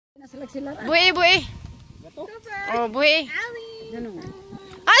Buhi, buhi. Oh, buhi.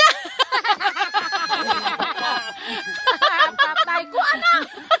 Ala! Patay ko, anak!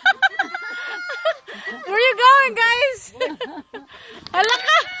 Where you going, guys? Hala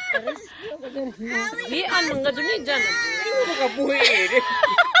ka! Hian, mga dyan dyan. Hindi mo makabuhi eh.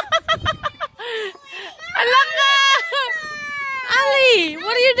 Hala ka! Ali,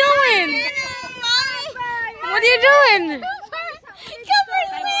 what are you doing? What are you doing?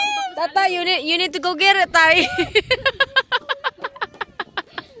 Tata, you need to go get it, Tay.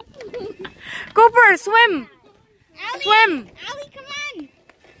 Cooper, swim. Allie, swim. Allie, come on.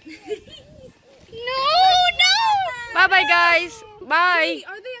 No. Bye-bye, guys. Bye. Wait,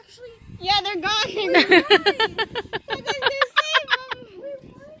 are they actually? Yeah, they're gone.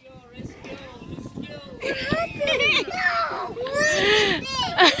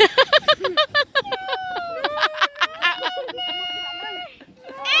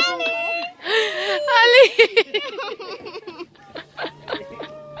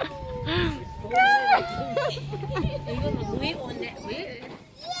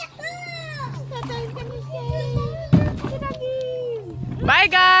 Bye,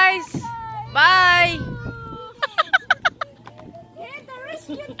 guys. Bye.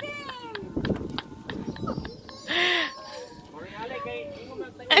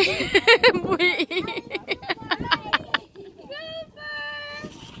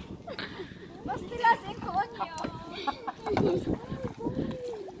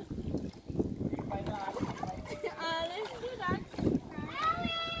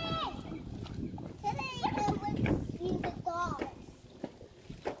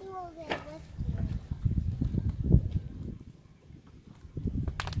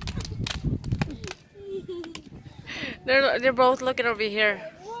 They're both looking over here.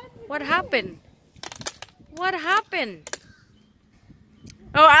 What happened? What happened?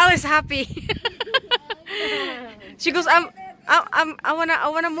 Oh, Alice happy. She goes, I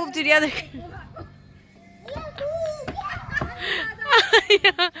wanna move to the other.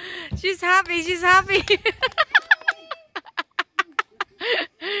 Yeah, she's happy. She's happy.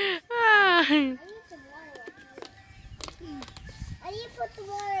 I need to put the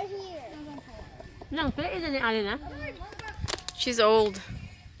water here. She's old.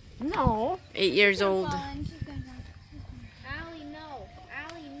 No. 8 years old. Allie, no.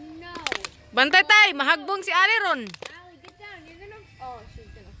 Allie, no. Bantay tay, mahagbong si Ali ron. Allie, get down. You're gonna. Oh, she's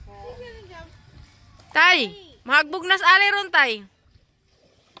gonna fall. She's gonna jump. Tay, mahagbog na si Ali ron tay.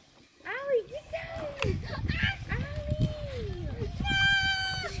 Allie, get down. Allie.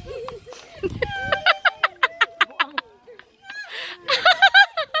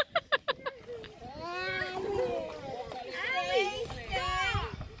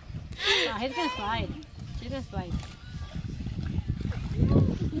 He's gonna slide. She's gonna slide.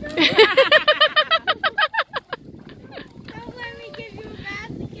 Don't let me give you a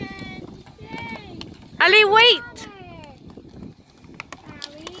bath again. Stay. Ali, wait.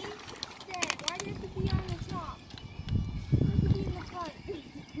 Allie, stay. Why do you have to be on the top? You have to be in the front.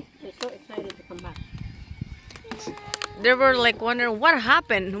 They're so excited to come back. They were like wondering what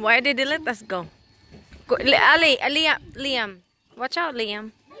happened. Why did they let us go? Ali, Liam. Watch out,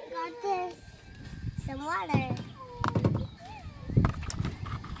 Liam. Got this. Some water.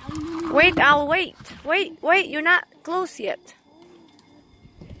 Wait, I'll wait. Wait, you're not close yet.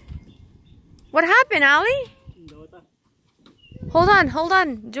 What happened, Ali? Hold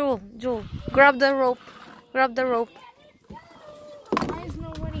on, Jewel. Grab the rope. Why is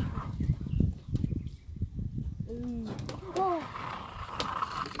nobody?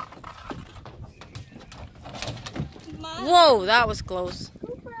 Whoa, that was close.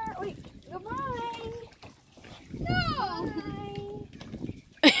 Cooper, wait, goodbye. No.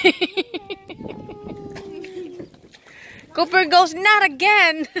 Cooper goes, not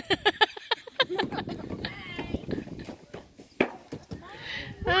again.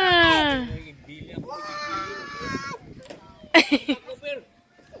 Ah.